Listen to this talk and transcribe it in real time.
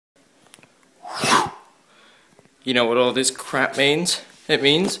You know what all this crap means? It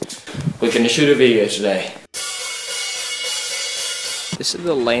means we're gonna shoot a video today. This is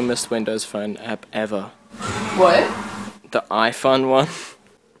the lamest Windows Phone app ever. What? The iPhone one.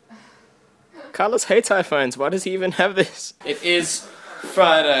 Carlos hates iPhones. Why does he even have this? It is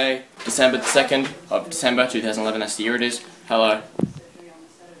Friday, December 2nd of December 2011. That's the year it is. Hello.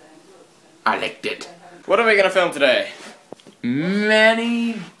 I licked it. What are we gonna film today?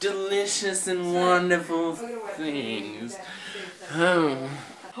 Many delicious and wonderful things.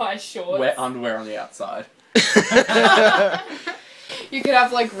 High shorts. Wet underwear on the outside. You could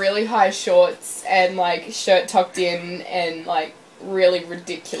have like really high shorts and like shirt tucked in and like really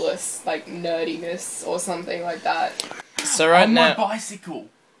ridiculous like nerdiness or something like that. So right on now, my bicycle.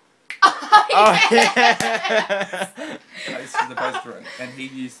 oh yeah. I used to the restaurant, and he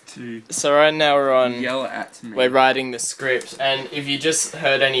used to So right now we're on. yell at me. We're writing the script, and if you just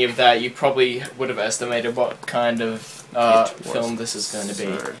heard any of that, you probably would have estimated what kind of film this is going to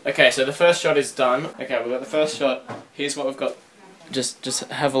be. Okay, so the first shot is done. Okay, we've got the first shot. Here's what we've got. Just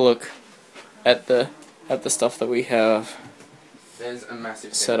have a look at the stuff that we have. There's a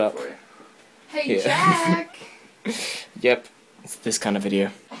massive set up. for you. Hey Yeah. Jack! Yep, it's this kind of video.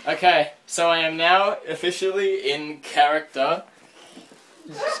 Okay, so I am now officially in character,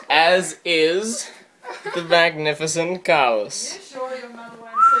 as is the magnificent Carlos. Sure your mother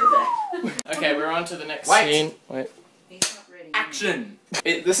won't say that. Okay, we're on to the next Wait. scene. Wait. Action!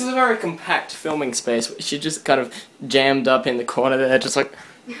 This is a very compact filming space. She just kind of jammed up in the corner there, just like...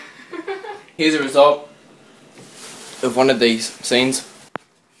 Here's a result of one of these scenes.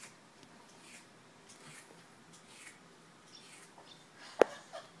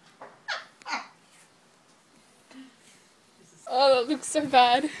 Oh, that looks so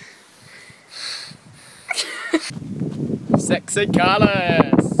bad. Sexy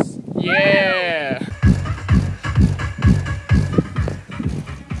Carlos! Yeah!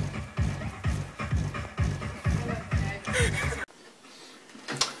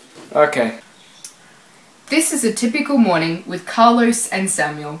 Okay. This is a typical morning with Carlos and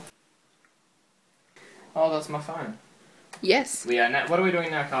Samuel. Oh, that's my phone. Yes. We are now. What are we doing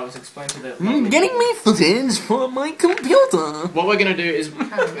now, Carlos? Explain to the. Getting me footage for my computer. What we're gonna do is,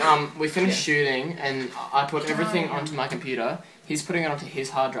 we finished shooting, and I put everything onto my computer. He's putting it onto his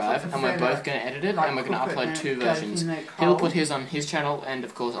hard drive, and we're both gonna edit it, and we're gonna upload two versions. He'll put his on his channel, and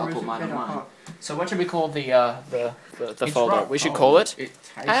of course I'll put mine on mine. So what should we call the folder? rough. We should call it It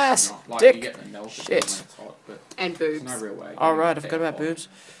tastes Ass, like dick, you get the milk shit. when it's hot, but And there's boobs. no real way. Alright, I forgot about boobs.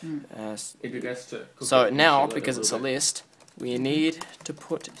 It'd be best to cook So it and now, chill it because it's a little bit. list, we need to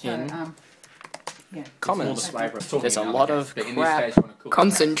put in All comments. the flavour. Talking There's a about lot it, of but in crap. this case, you wanna cook it.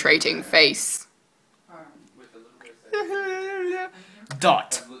 Concentrating face.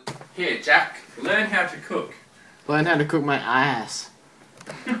 Dot. Here, Jack, learn how to cook. Learn how to cook my ass.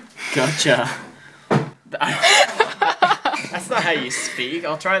 Gotcha. That's not how you speak.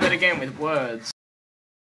 I'll try that again with words.